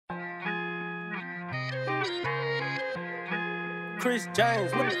Chris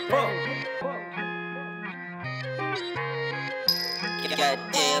James, what the fuck?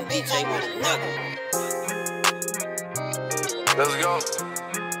 Goddamn DJ with a knuckle. Let's go.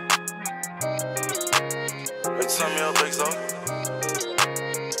 Make some meal, big so.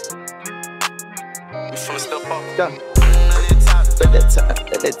 We finna step up. Go. Let the top, let the top,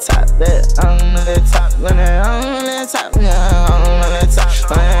 let the top, let the top, let the top, let the top, let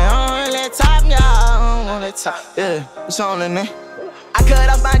the top, yeah. It's on in there. I cut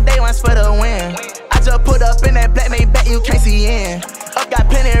off my day ones for the win. I just put up in that black made back, you can't see in. Up got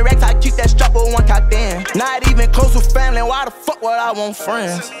plenty of racks, I keep that strap with one cocked in. Not even close with family, why the fuck would I want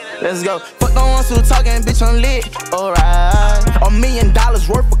friends? Let's go. Fuck the ones who talking, bitch, I'm lit. Alright. $1 million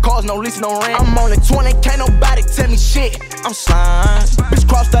worth of cars, no lease, no rent. I'm only 20, can't nobody tell me shit. I'm slime. Bitch,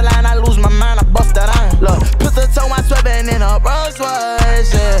 cross the line, I lose my mind, I bust that iron. Look, put the toe, I'm sweating in a Rolls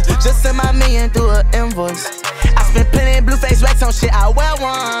Royce, yeah. Just send my million through an invoice. I spent plenty of blue face racks on shit I wear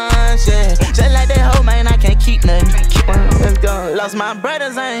once, yeah. Just like that hoe, man, I can't keep nothing. Let's go. Lost my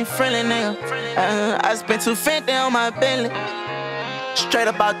brothers, I ain't friendly, nigga. I spent $250 on my Bentley. Straight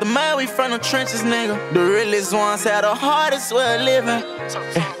up out the mud, we from the trenches, nigga. The realest ones had the hardest way of living.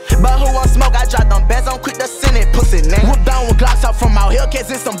 But who want smoke? I dropped them bands, I'm quick to send it, pussy, nigga. Whoop down with Glocks out from out Hellcats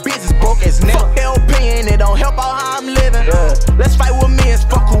and some bitches broke as nigga. Fuck their opinion, it don't help out how I'm living. Let's fight with me and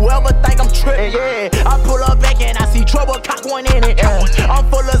fuck whoever think I'm tripping. Yeah, I pull up back and I see trouble, cock one in it. I'm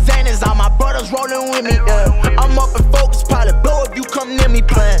full of Xanax, all my brothers rolling with me. I'm up and focused, probably blow if you come near me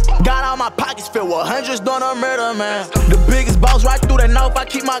playing. Got all my pockets filled with hundreds, done a murder, man. The biggest boss right through the north, I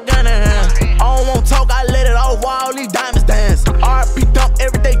keep my gun in hand. I don't want talk, I let it off while all these diamonds dance. RP dump,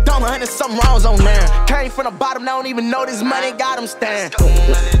 everyday dump, 100 something wrongs on there. Came from the bottom, they don't even know this money got them stand.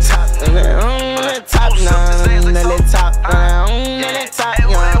 Let it top, let it top, let it top, let it top,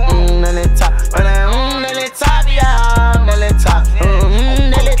 let it top, let it top, yeah, let it top,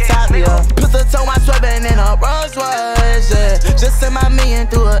 let it top, yeah. Put the toe, my sweating in a Rolls Royce, yeah. Just send my million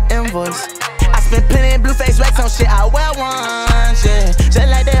through an invoice. I spent plenty of blue face racks on shit I wear once, yeah. Just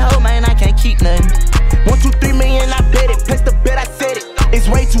like that hoe, man, I can't keep nothing. 1, 2, 3 million, I bet it. Place the bet, I said it. It's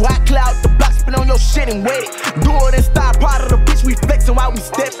way too hot, cloud the block, spin on your shit and wet it. Do it in style, part of the bitch, we flexin' while we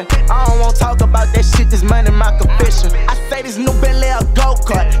steppin'. I don't wanna talk about that shit, this money my confession. I say this new Bentley a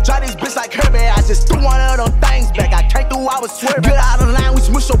go-kart. Try this bitch like Herbie, I just threw one of them things back. I came through, I was swerving. Get out of line, we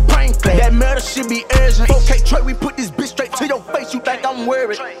smush your brain flat. That murder should be urgent. 4K Trey, we put this bitch straight to your face, you think I'm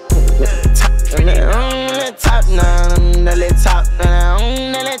worried. Top, top, top, top, top, top, top, top,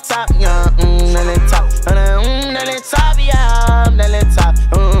 top, top,